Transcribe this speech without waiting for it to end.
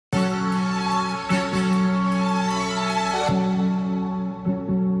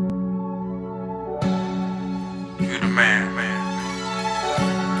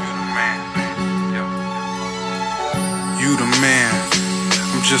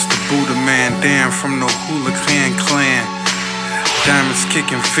Mr. Buddha Man, damn from the Hooligan clan. Diamonds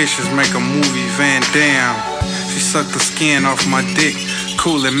kicking fishes, make a movie Van Damme. She sucked the skin off my dick,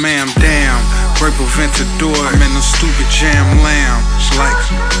 cool it ma'am, damn. Rape Aventador, I'm in a stupid jam lamb. Like,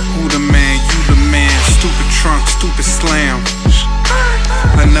 who the man, you the man, stupid trunk, stupid slam.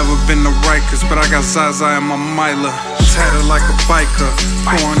 I never been to Rikers, but I got Zaza in my miler. Tatted like a biker,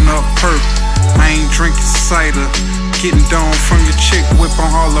 pouring up perp. I ain't drinking cider. Getting down from your chick, whip on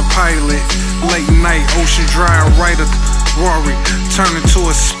Harley Pilot. Late night, ocean dry, rider, Rory, turn into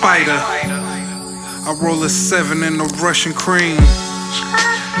a spider. I roll a 7 in the Russian cream,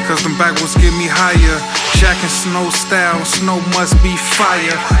 cause them backwards get me higher. Jack and Snow style, snow must be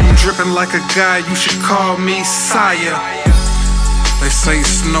fire. I'm dripping like a guy, you should call me sire. They say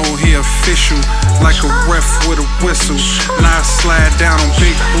Snow he official, like a ref with a whistle. Now I slide down on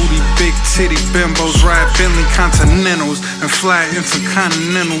big booty, big titty bimbos, ride Bentley Continentals and fly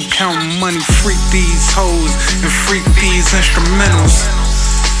intercontinental. Counting money, freak these hoes and freak these instrumentals.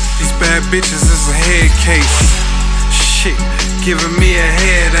 These bad bitches is a head case. Shit, giving me a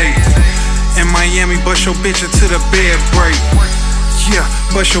headache. In Miami, bust your bitch until the bed break. Yeah,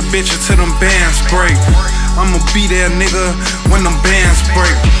 bust your bitch until them bands break. I'ma be there, nigga, when them bands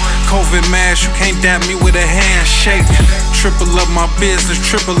break. COVID mask, you can't dap me with a handshake. Triple up my business,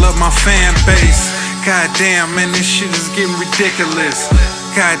 triple up my fan base. Goddamn, man, this shit is getting ridiculous.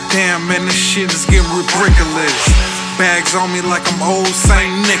 Goddamn, man, this shit is getting ridiculous. Bags on me like I'm old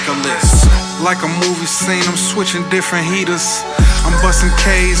St. Nicholas. Like a movie scene, I'm switching different heaters. I'm busting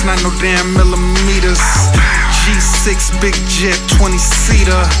K's, not no damn millimeters. G6 big jet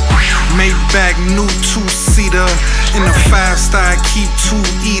 20-seater, Maybach new 2-seater. In the 5-star, I keep 2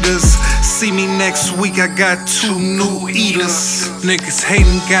 eaters. See me next week, I got 2 new eaters. Niggas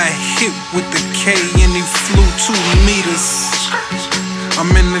hating got hit with the K and he flew 2 meters. I'm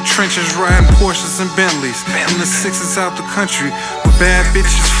in the trenches riding Porsches and Bentleys. In the 6s out the country with bad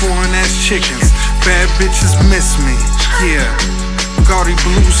bitches, foreign ass chickens. Bad bitches miss me, yeah. Gaudy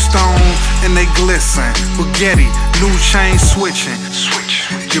bluestone and they glisten. Bugatti, new chain switching.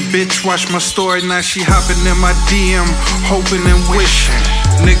 Your bitch watch my story, now she hopping in my DM, hoping and wishing.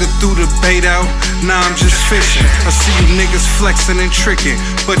 Nigga threw the bait out, now I'm just fishing. I see you niggas flexing and tricking,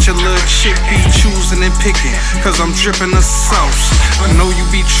 but your little chick be choosing and picking. Cause I'm dripping the sauce, I know you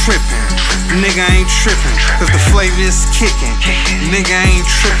be tripping. Nigga ain't tripping, cause the flavor is kicking. Nigga ain't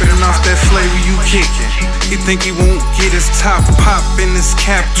tripping off that flavor you kicking. He think he won't get his top pop and his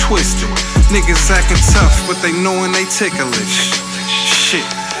cap twisted. Niggas acting tough, but they knowin' they ticklish. Shit,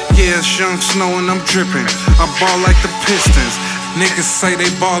 yeah, it's Young Snow and I'm dripping. I ball like the Pistons. Niggas say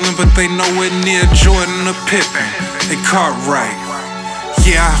they ballin', but they nowhere near Jordan or Pippen. They caught right.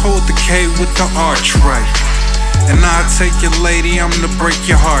 Yeah, I hold the K with the arch right. And I'll take your lady, I'm the break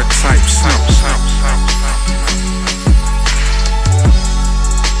your heart type. Snow.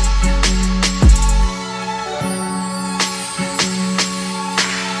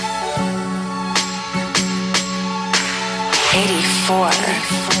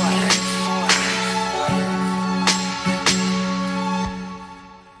 84.